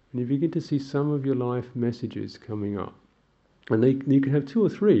that. And you begin to see some of your life messages coming up. And you can have 2 or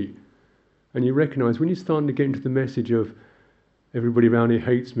 3, and you recognise when you're starting to get into the message of everybody around here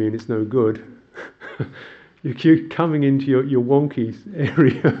hates me and it's no good, you're coming into your wonky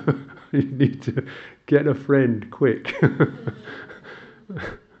area. You need to get a friend quick.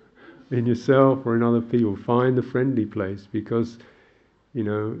 In yourself or in other people. Find the friendly place because,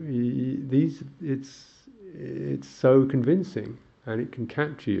 it's so convincing and it can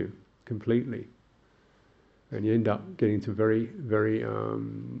capture you completely. And you end up getting to very, very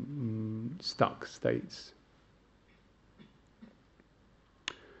stuck states.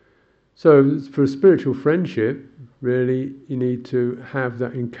 So for a spiritual friendship, really you need to have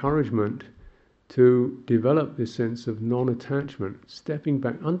that encouragement to develop this sense of non-attachment, stepping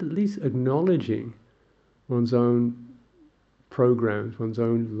back, at least acknowledging one's own programs, one's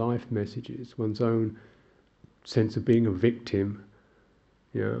own life messages, one's own sense of being a victim,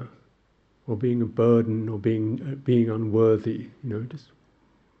 or being a burden, or being unworthy.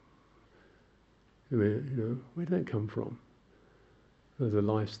 Where did that come from? As a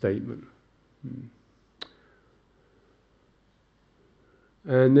life statement.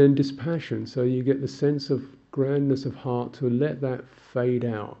 And then dispassion, so you get the sense of grandness of heart to let that fade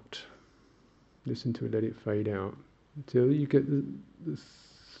out. Listen to it, let it fade out. Until you get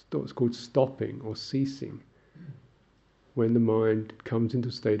what's called stopping or ceasing. When the mind comes into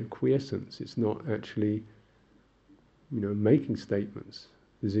a state of quiescence, it's not actually, making statements.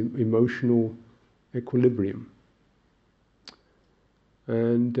 There's emotional equilibrium.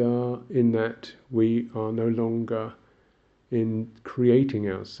 And in that we are no longer in creating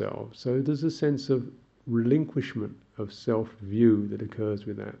ourselves. So there's a sense of relinquishment of self-view that occurs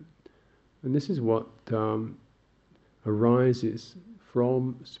with that. And this is what arises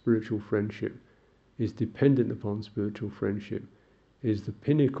from spiritual friendship, is dependent upon spiritual friendship, is the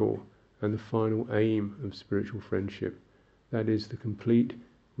pinnacle and the final aim of spiritual friendship. That is the complete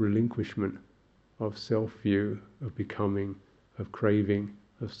relinquishment of self-view, of becoming, of craving,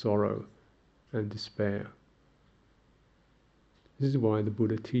 of sorrow and despair. This is why the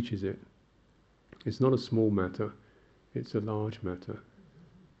Buddha teaches it. It's not a small matter, it's a large matter.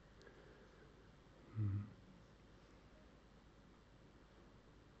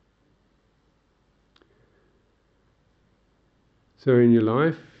 So in your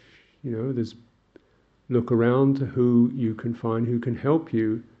life, there's look around to who you can find who can help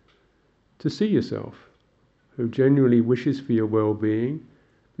you to see yourself, who genuinely wishes for your well-being,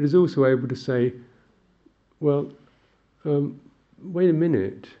 but is also able to say, well, wait a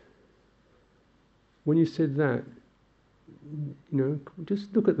minute, when you said that,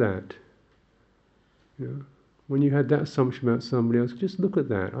 just look at that. When you had that assumption about somebody else, just look at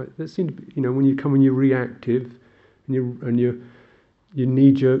that. That seemed to be, when you're reactive and your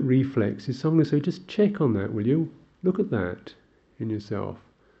knee-jerk reflex is someone to say, just check on that, will you? Look at that in yourself.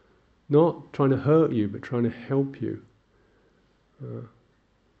 Not trying to hurt you, but trying to help you.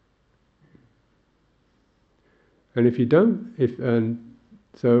 And if you don't, if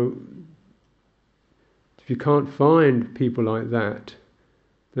you can't find people like that,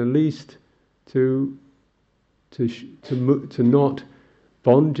 then at least to not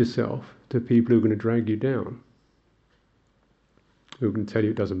bond yourself to people who are going to drag you down, who can tell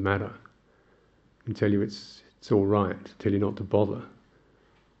you it doesn't matter, can tell you it's all right, tell you not to bother.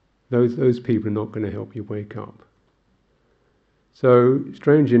 Those people are not going to help you wake up. So,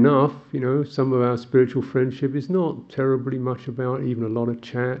 strange enough, some of our spiritual friendship is not terribly much about even a lot of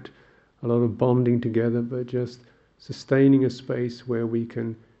chat, a lot of bonding together, but just sustaining a space where we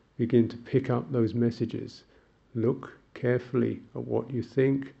can begin to pick up those messages. Look carefully at what you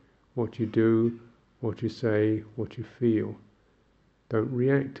think, what you do, what you say, what you feel. Don't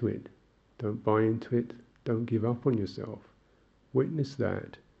react to it. Don't buy into it. Don't give up on yourself. Witness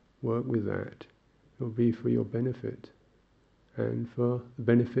that. Work with that. It will be for your benefit and for the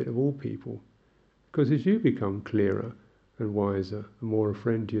benefit of all people. Because as you become clearer and wiser and more a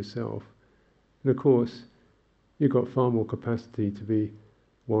friend to yourself, and of course you've got far more capacity to be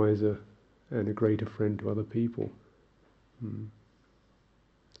wiser and a greater friend to other people.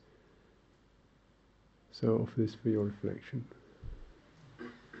 So offer this for your reflection.